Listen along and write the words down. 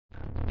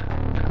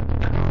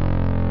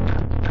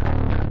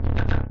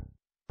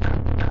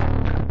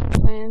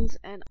Dragons,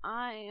 and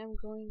I am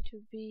going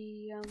to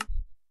be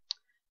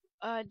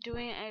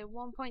doing a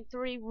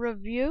 1.3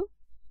 review.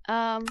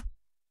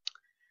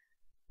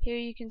 Here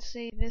you can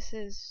see this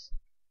is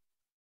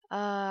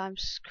I'm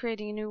just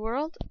creating a new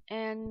world,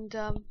 and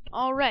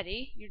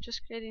already you're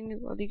just creating a new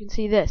world. You can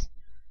see this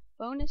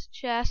bonus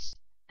chests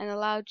and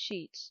allowed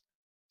cheats.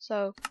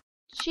 So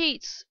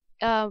cheats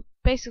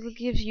basically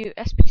gives you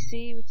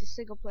SPC, which is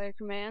single player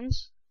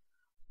commands,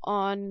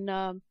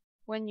 on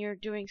when you're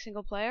doing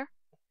single player.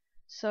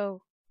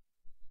 So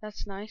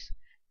that's nice.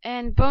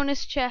 And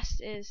bonus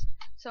chest is,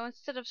 so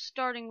instead of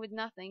starting with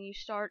nothing, you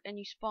start and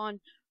you spawn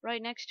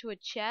right next to a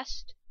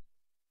chest,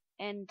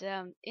 and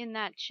in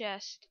that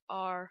chest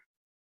are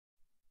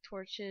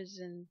torches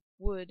and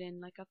wood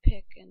and like a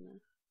pick and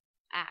an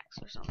axe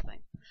or something.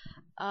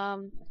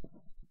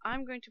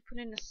 I'm going to put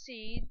in a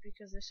seed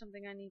because there's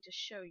something I need to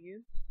show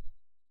you.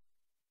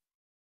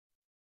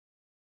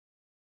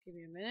 Give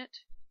me a minute.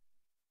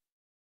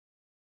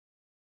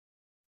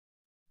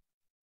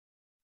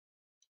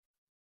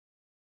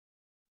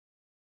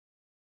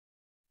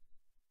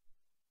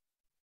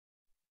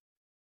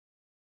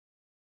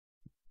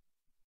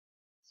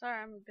 Sorry,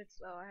 I'm a bit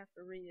slow. I have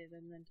to read it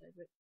and then type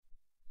it.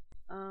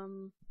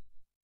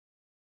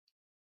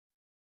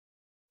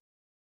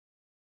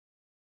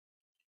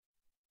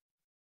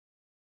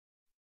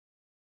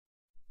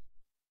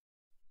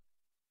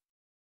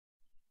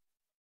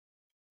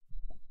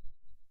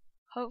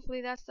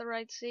 Hopefully that's the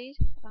right seed.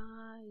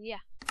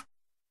 Yeah.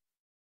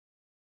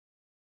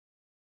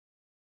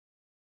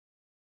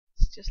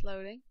 It's just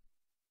loading.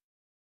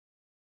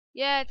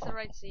 Yeah, it's the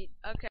right seed.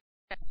 Okay.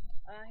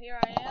 Here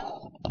I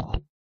am.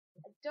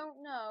 I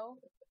don't know.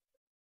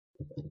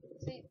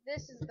 See,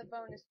 this is the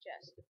bonus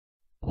chest.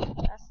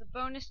 That's the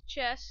bonus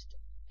chest,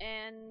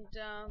 and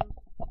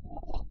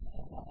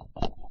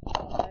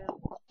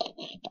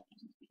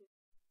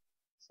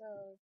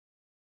so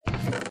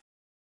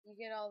you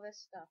get all this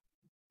stuff,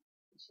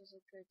 which is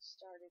a good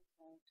starting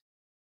point.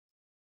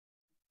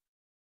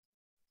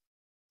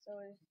 So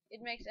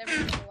it makes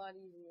everything a lot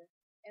easier.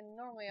 And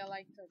normally I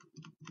like to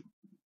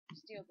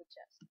steal the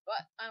chest,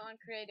 but I'm on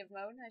creative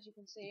mode. As you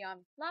can see,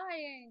 I'm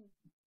flying.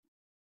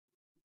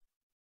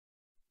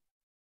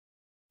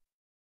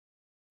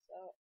 So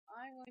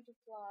I'm going to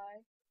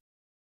fly.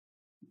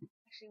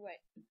 Actually,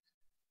 wait.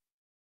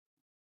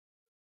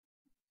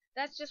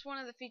 That's just one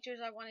of the features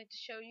I wanted to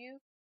show you.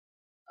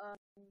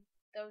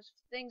 Those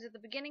things at the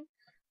beginning.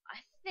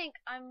 I think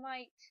I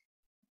might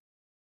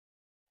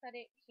cut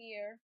it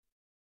here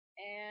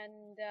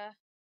and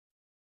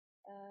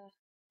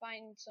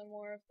find some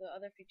more of the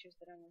other features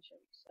that I'm going to show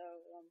you. So,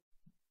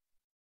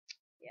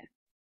 yeah.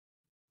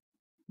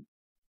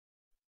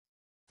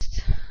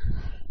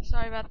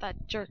 Sorry about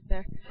that jerk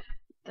there.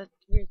 That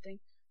weird thing.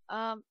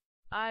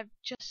 I've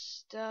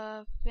just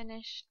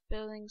finished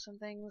building some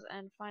things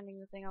and finding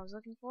the thing I was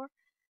looking for.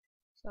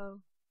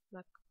 So,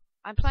 look,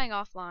 I'm playing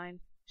offline,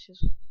 which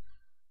is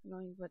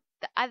annoying, but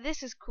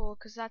this is cool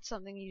because that's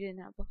something you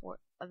didn't have before.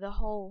 The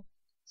whole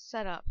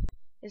setup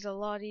is a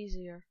lot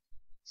easier.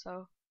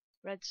 So,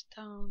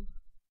 redstone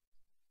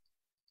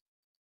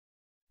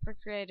for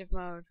creative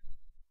mode,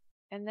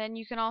 and then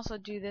you can also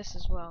do this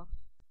as well,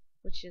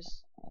 which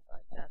is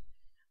like that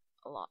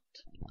a lot.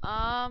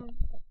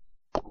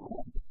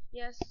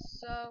 Yes,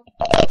 so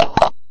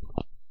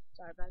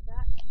sorry about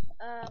that.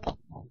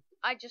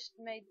 I just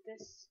made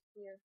this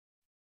here,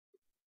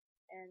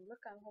 and look,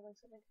 I'm holding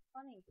something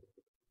funny.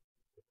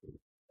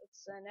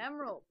 It's an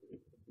emerald.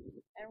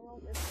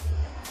 Emerald is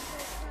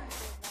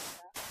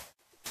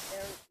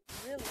they're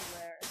really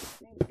rare,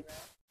 extremely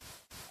rare.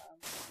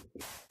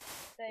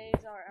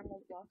 These are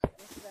emerald blocks, and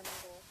this is emerald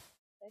gold.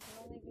 They can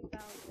only be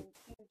found in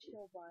huge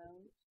hill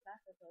biomes,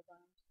 massive hill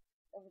biomes,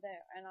 over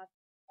there, and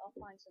I'll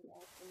find some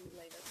more for you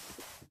later.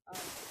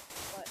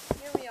 But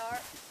here we are,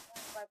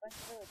 surrounded by a bunch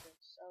of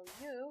villagers.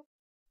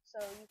 So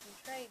you can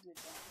trade with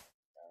them.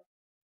 So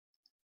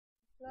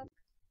look,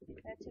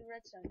 that's 2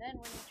 redstone. Then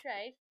when you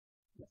trade,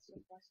 let's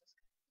just watch this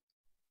guy.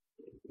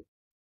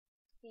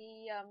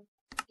 He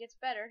gets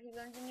better. He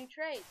learns a new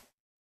trade.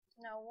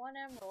 Now 1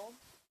 emerald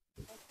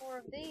and 4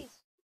 of these.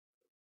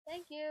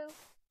 Thank you.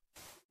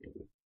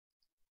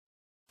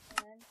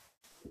 And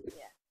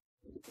yeah.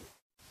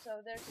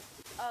 So there's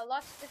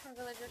lots of different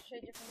villagers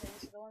trade different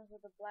things. So the ones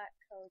with the black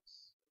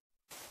coats,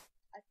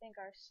 I think,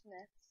 are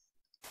smiths.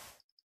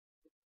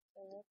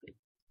 So look.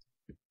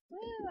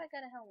 Woo! I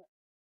got a helmet.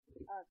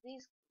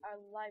 These are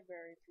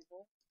library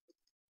people.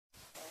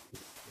 So,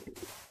 I'm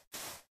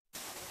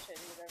just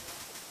showing you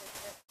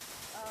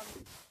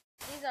everyone.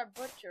 These are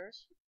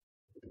butchers.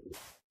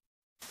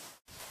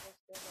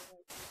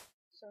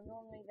 So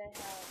normally they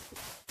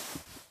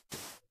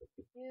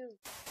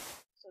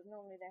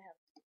have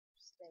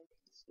steak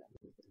and stuff.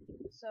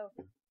 So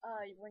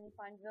when you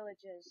find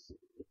villages,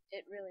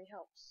 it really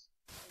helps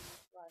in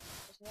surviving.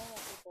 Just normal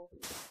people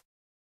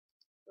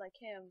like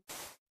him,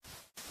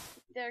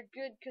 they're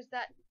good because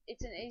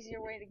it's an easier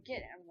way to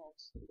get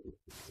emeralds.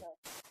 So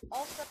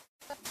also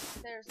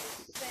there's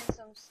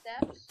some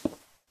steps.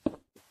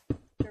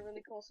 They're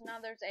really cool. So now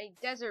there's a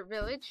desert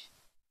village.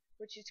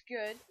 which is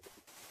good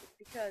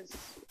because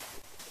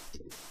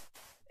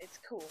it's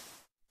cool.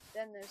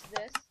 Then there's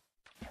this.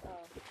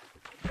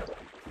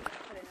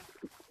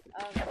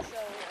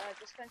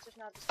 Dispensers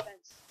now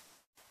dispense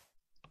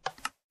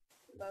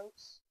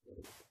boats,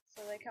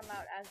 so they come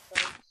out as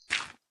boats.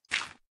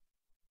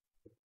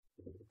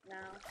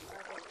 Now,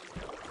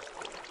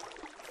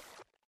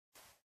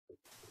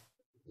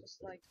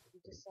 just like you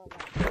just saw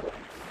that.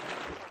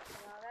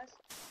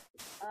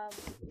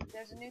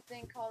 There's a new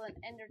thing called an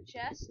ender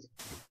chest,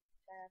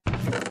 which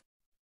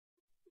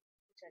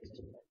I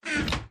just put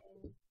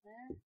in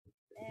there.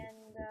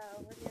 And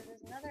over here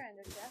there's another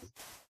ender chest.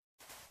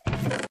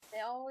 And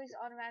they always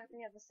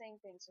automatically have the same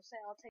thing. So say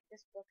I'll take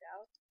this book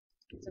out.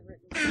 It's a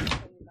written book. I'll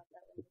tell you about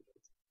that when we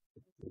get to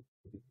it.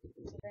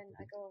 So then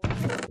I go over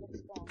here and the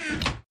book's gone.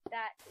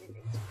 That is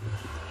it.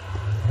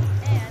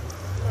 And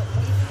look,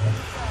 even if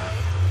we go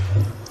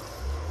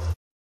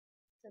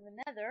to the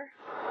nether,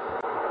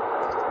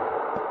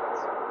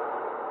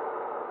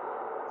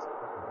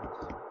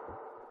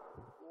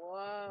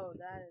 whoa,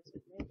 that is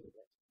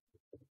ridiculous.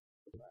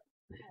 But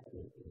I had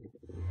it.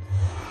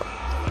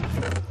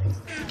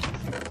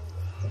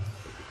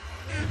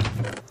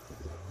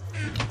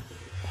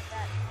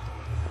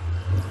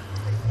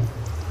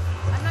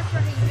 I'm not sure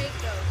how you make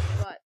those,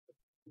 but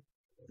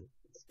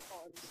it's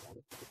quality stuff.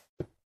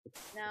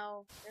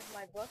 Now, there's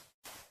my book.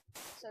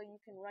 So you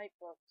can write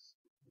books.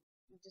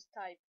 You just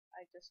type.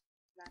 I just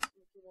smashed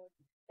the keyboard.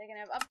 They can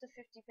have up to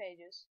 50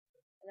 pages.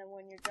 And then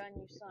when you're done,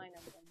 you sign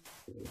them and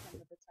you come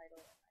with the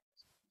title. And I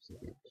just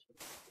smash.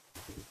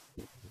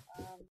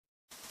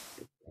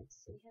 Let's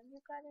see. Have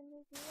you got a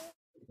new viewer?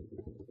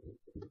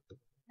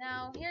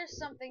 Now, here's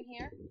something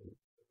here.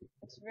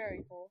 It's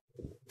very cool.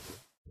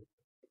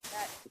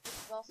 That this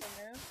is also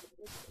new.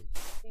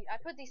 I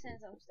put these in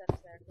some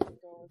steps there because the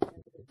door was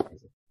in this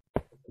place.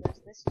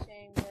 There's this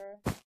chamber.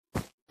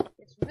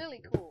 It's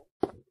really cool.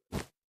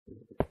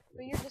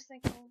 But you're just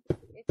thinking,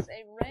 it's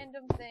a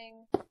random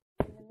thing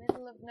in the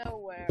middle of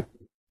nowhere.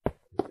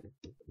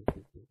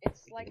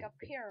 It's like a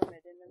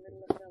pyramid in the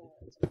middle of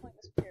nowhere. It's a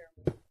pointless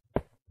pyramid.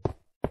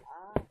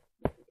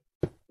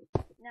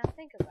 Now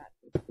think about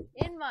it.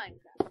 In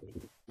Minecraft,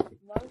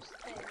 most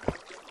things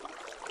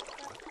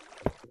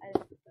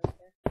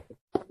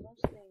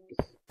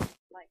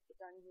like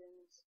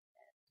dungeons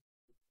and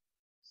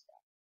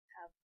stuff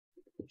have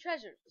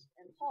treasures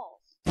and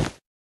halls.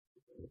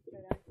 So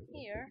down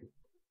here,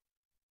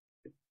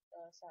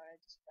 sorry, I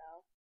just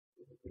fell.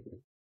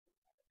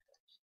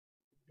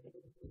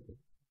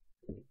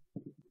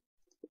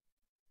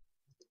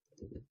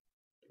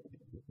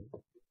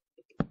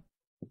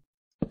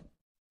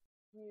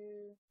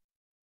 You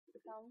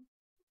come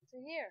to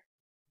here.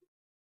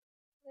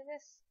 Look at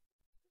this.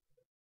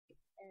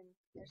 And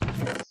there's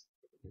this.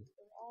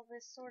 There's all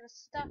this sort of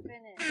stuff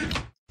in it.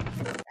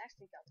 It's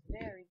actually got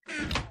very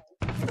good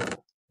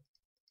walls.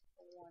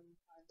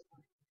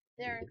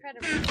 They're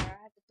incredibly rare.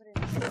 I had to put in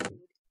seed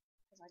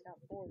because I got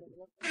bored of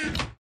looking.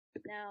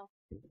 Now,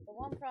 the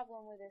one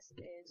problem with this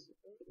is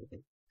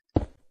this.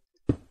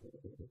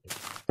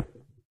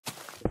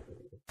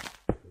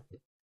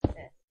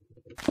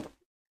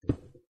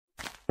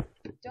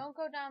 Don't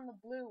go down the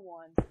blue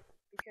one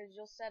because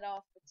you'll set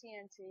off the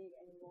TNT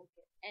and you won't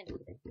get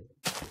anything.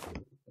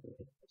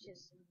 Which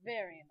is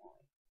very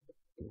annoying.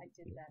 I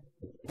did that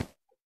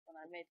when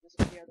I made this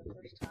video the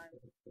first time.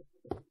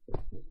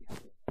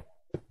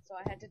 So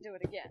I had to do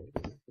it again.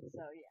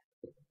 So yeah.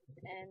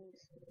 And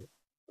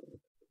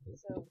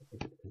so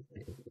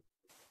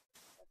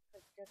let's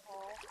put good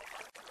haul.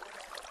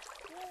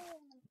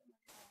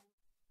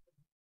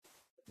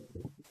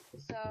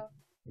 So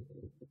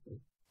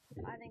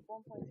I think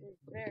 1.3 is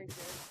very good.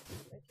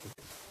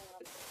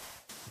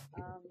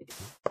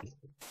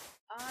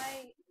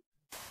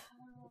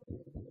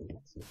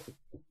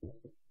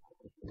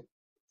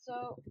 So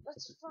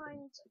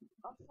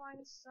I'll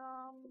find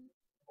some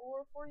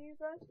ore for you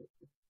guys.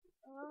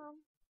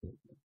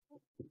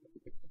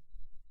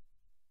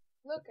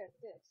 Look at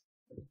this.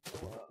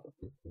 Whoa.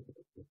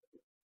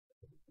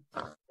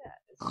 That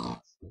is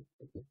awesome.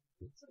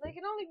 So they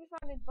can only be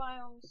found in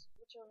biomes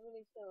which are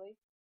really hilly.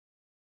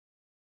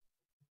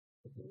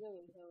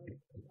 Really hilly.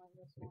 Like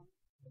this one.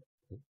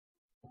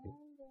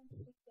 I'm going to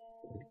put them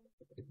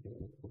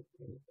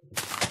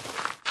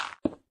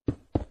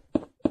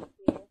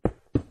here.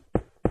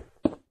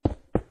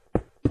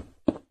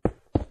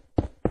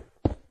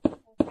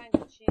 I'm kind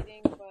of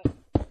cheating, but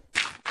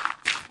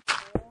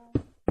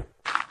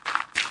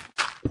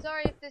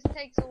sorry if this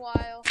takes a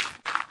while.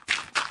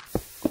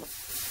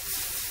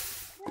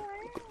 There I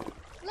am.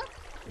 Look!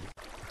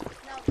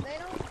 Now, they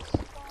don't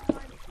spawn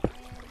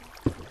in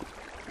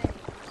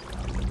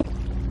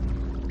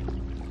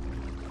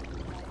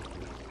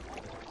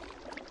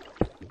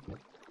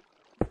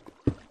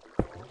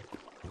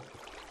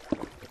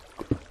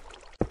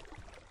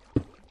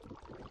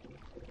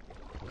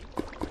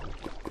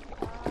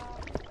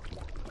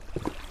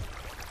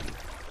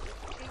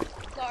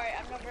sorry,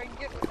 I'm not very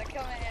good with the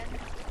command.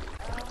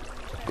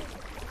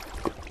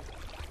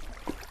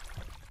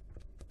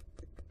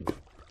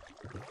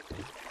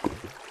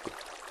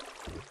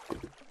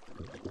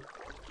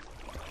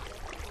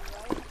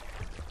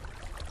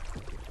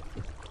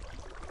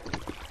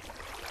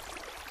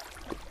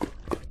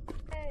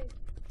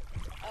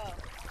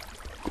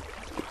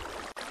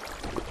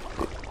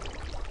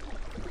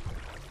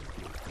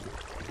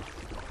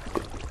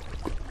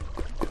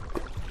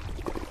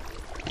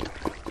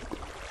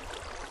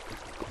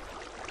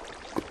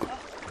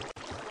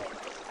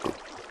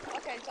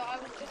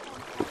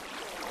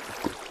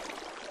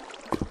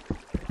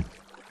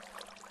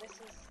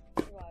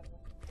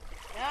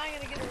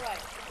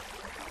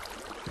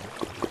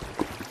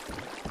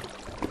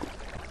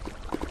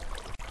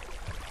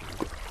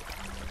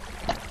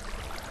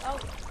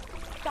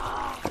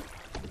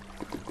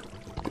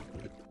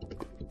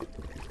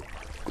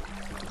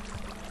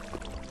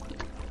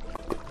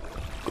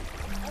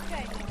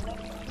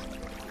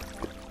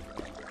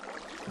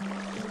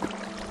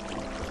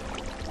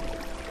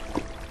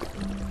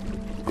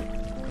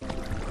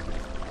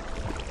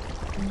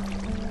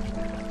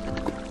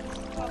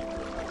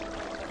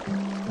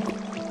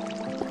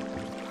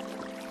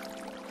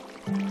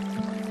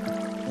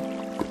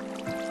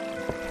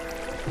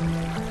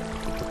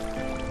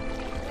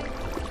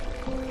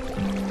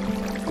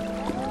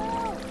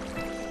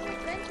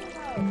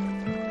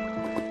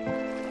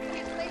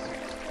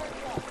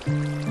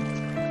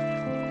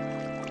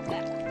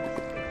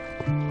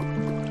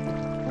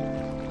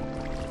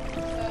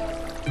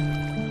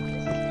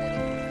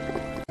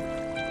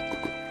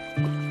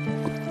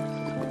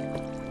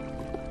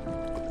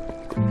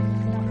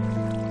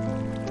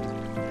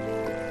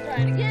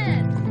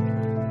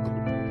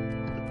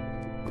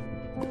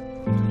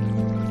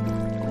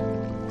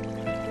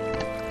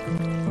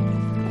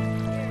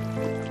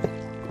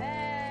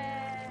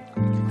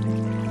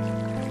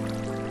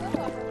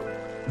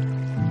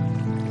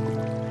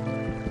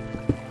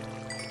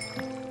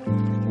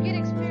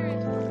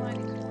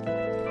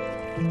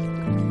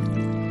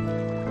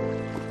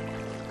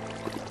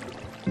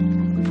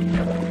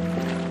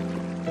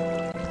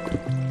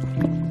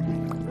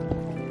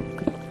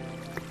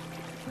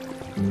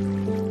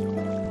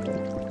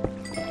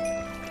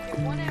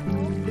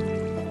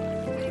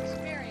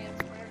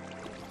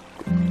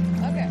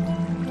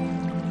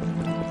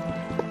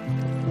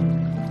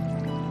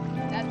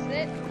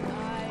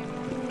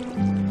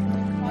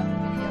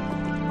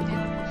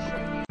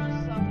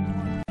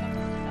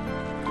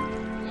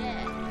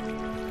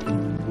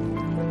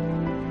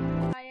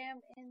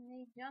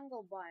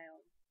 jungle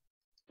biome.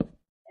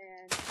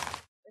 And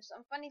there's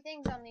some funny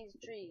things on these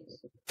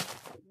trees.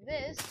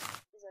 This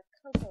is a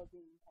cocoa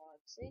bean pod,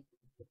 see?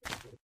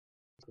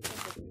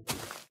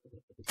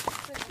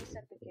 Could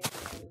reset the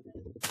game,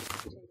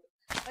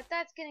 but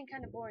that's getting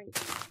kind of boring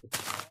to me.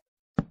 So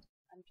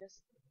I'm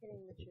just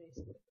hitting the trees.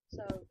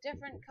 So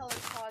different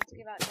colored pods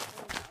give out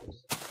different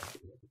amounts.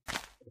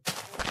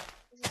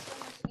 And this is so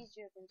much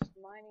easier than just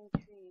mining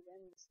trees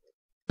endlessly.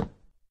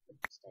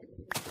 Instead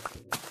you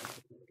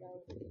can go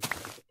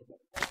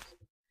hit those.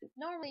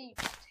 Normally you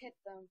just hit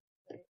them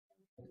like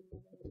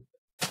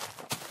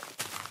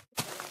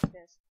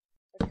this.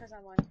 But because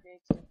I'm on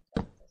creative,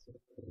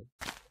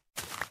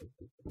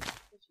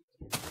 which you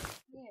can.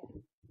 Yeah.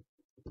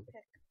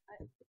 Pick.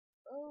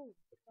 Oh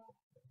god.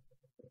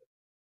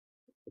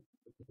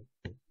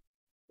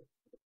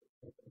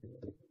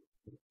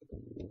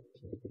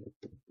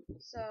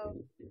 So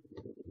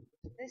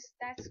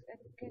that's a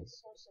good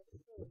source of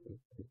food.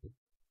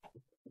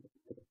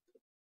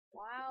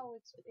 Wow,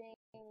 it's being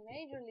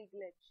majorly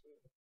glitchy.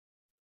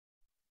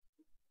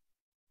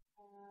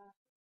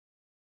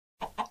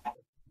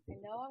 I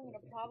know I'm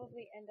gonna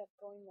probably end up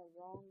going the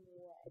wrong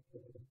way.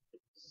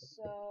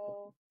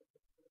 So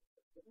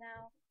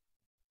now,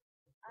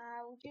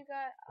 would you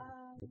guys?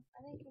 I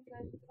think you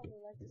guys would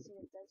probably like to see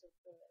a desert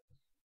village.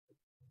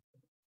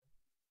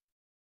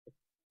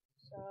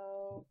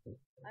 So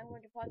I'm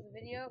going to pause the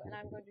video and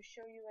I'm going to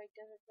show you a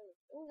desert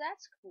village. Oh,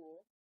 that's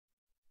cool.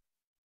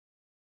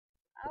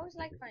 I always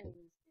like finding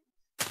these things.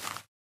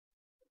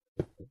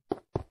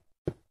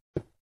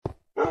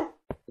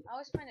 I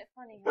always find it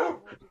funny how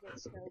sometimes you get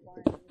snow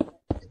biomes that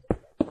just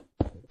doesn't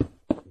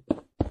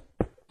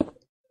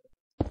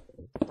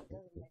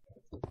make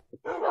any sense.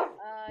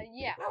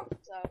 Yeah.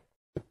 So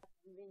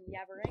I'm being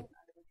yabbering.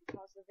 I'm going to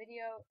pause the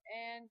video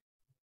and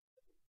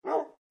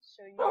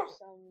show you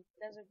some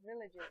desert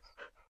villages.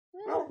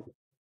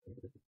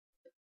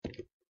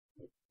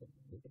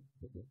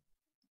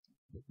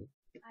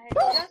 I had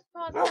just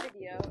paused the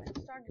video and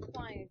started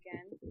flying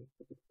again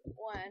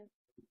when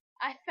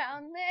I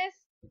found this.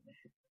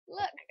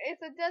 Look,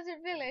 it's a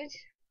desert village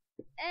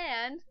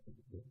and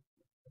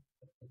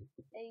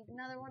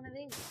another one of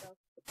these. So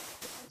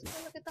let's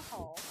go look at the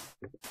hall.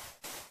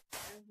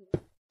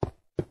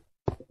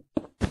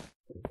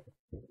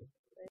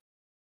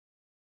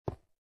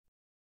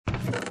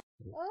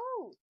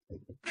 Oh!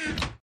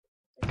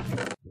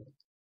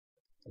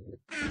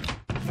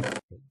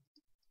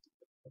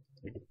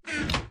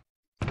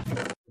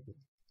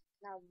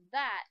 Now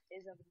that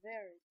is a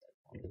very good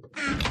one.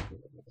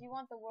 If you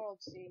want the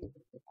world seed,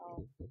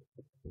 I'll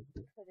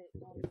put it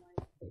on my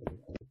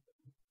video.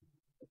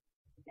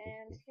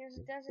 And here's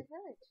a desert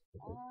village.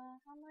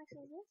 How nice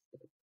is this?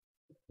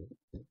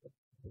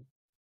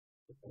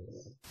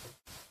 It's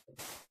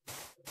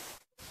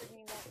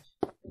pretty much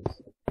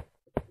this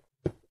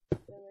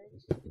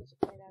village. It's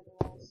made out of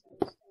all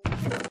sandstone.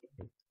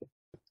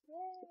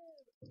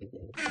 Yay!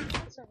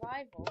 Not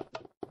survival.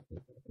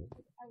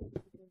 I wouldn't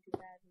be doing too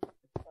bad,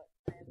 but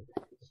I am kind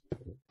of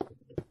cheating.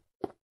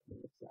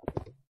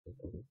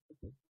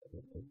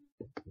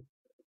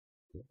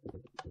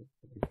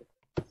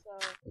 So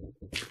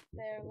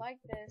they're like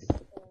this. So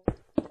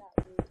that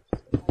roofs,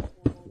 like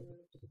normal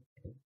roofs.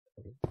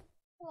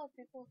 Hello,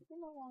 people. You're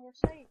no longer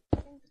safe.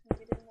 Things can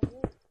get in the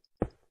roof.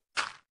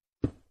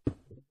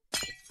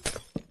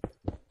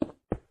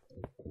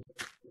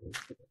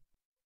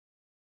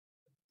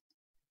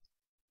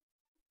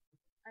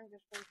 I'm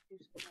just going to do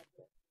something like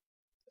this.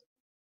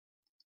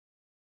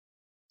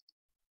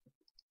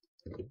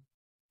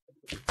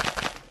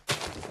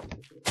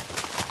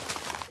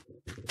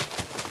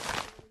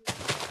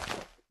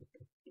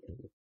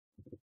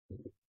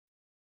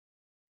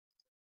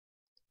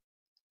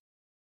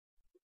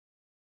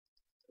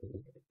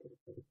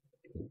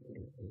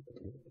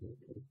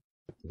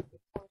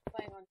 I was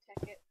playing on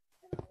Tekkit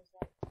and I was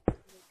like,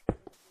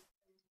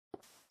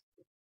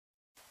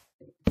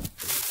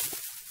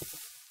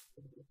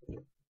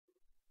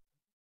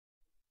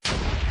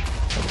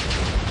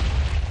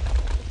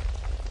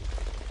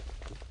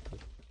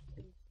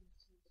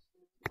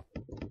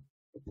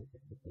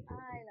 I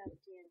love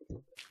TNT.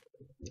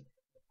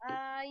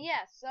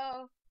 Yeah,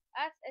 so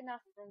that's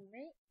enough from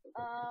me.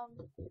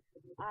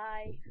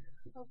 I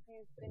hope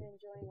you've been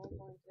enjoying 1.3.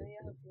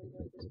 I hope you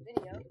enjoyed this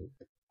video.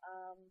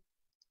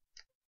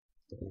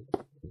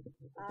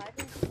 I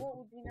think what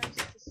would be nice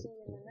to see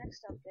in the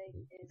next update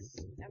is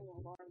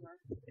emerald armor,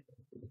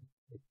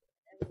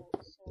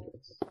 emerald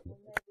swords, or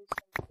maybe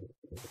some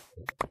things.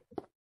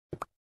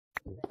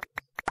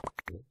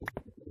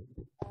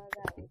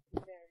 That would be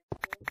very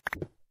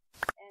cool.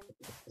 And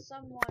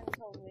someone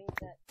told me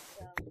that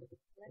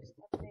next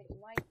update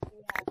might be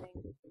having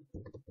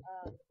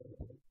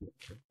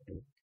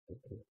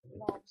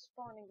mobs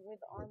spawning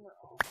with armor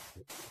on,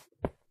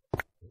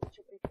 which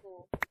would be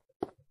cool.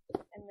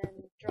 And then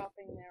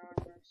dropping their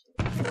armor so you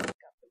can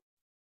pick up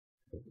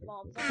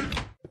mobs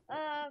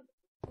on.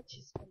 Which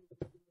is gonna be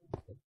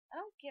cool. I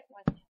don't get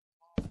why they have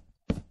mobs.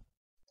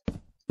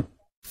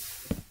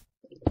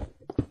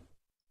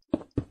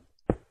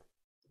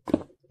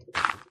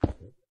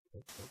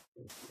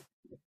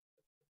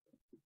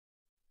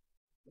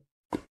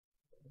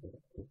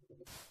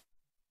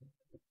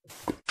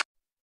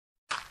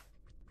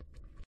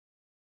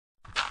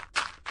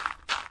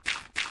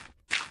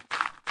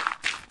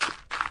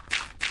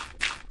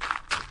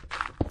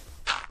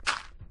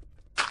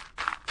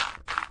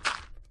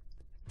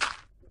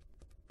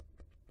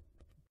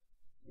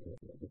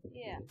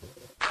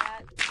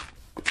 that.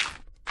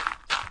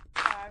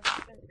 I've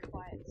been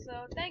quiet.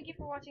 So thank you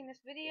for watching this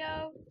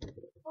video.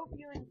 Hope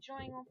you're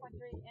enjoying 1.3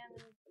 and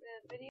the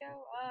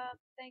video.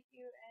 Thank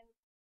you and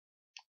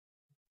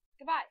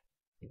goodbye.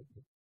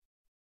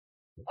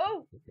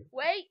 Oh,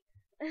 wait.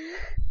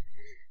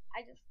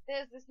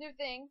 There's this new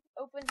thing,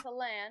 open to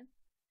LAN,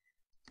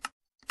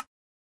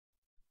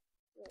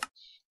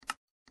 which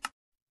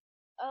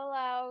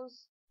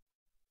allows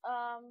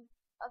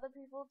other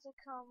people to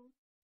come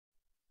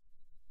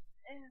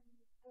and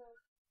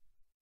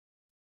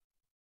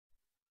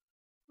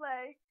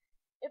play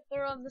if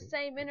they're on the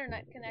same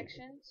internet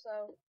connection.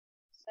 So,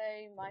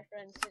 say my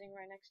friend's sitting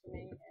right next to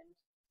me and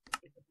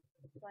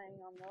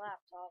playing on the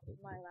laptop,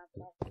 my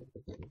laptop,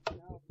 and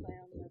I'll play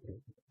on the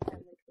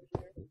family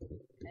computer,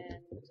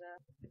 and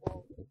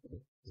we'll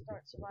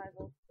start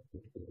survival.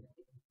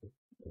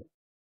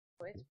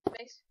 It's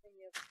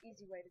basically an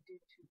easy way to do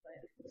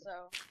 2-player.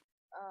 So,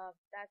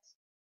 that's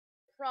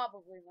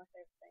probably my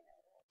favorite thing out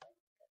of the whole thing,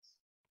 because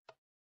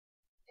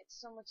it's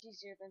so much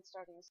easier than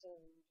starting a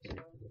server. You just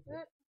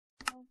go,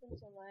 open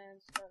to LAN,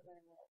 start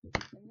LAN world.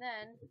 And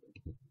then,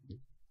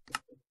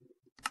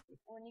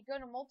 when you go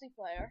to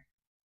multiplayer,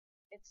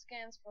 it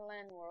scans for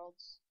LAN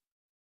worlds,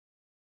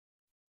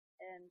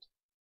 and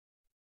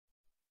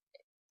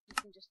you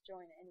can just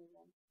join any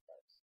one of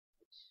those,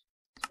 which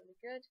is really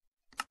good.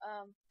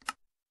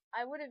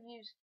 I would have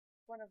used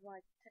one of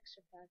my texture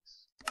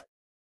packs, but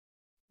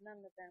none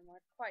of them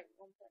are quite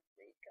 1.3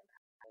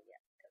 compatible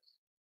yet, because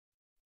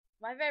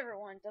my favorite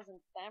one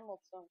doesn't, the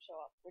emeralds don't show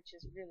up, which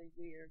is really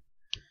weird.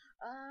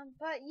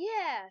 But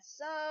yeah,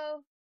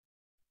 so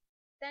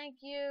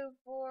thank you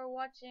for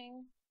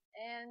watching,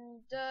 and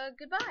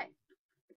goodbye.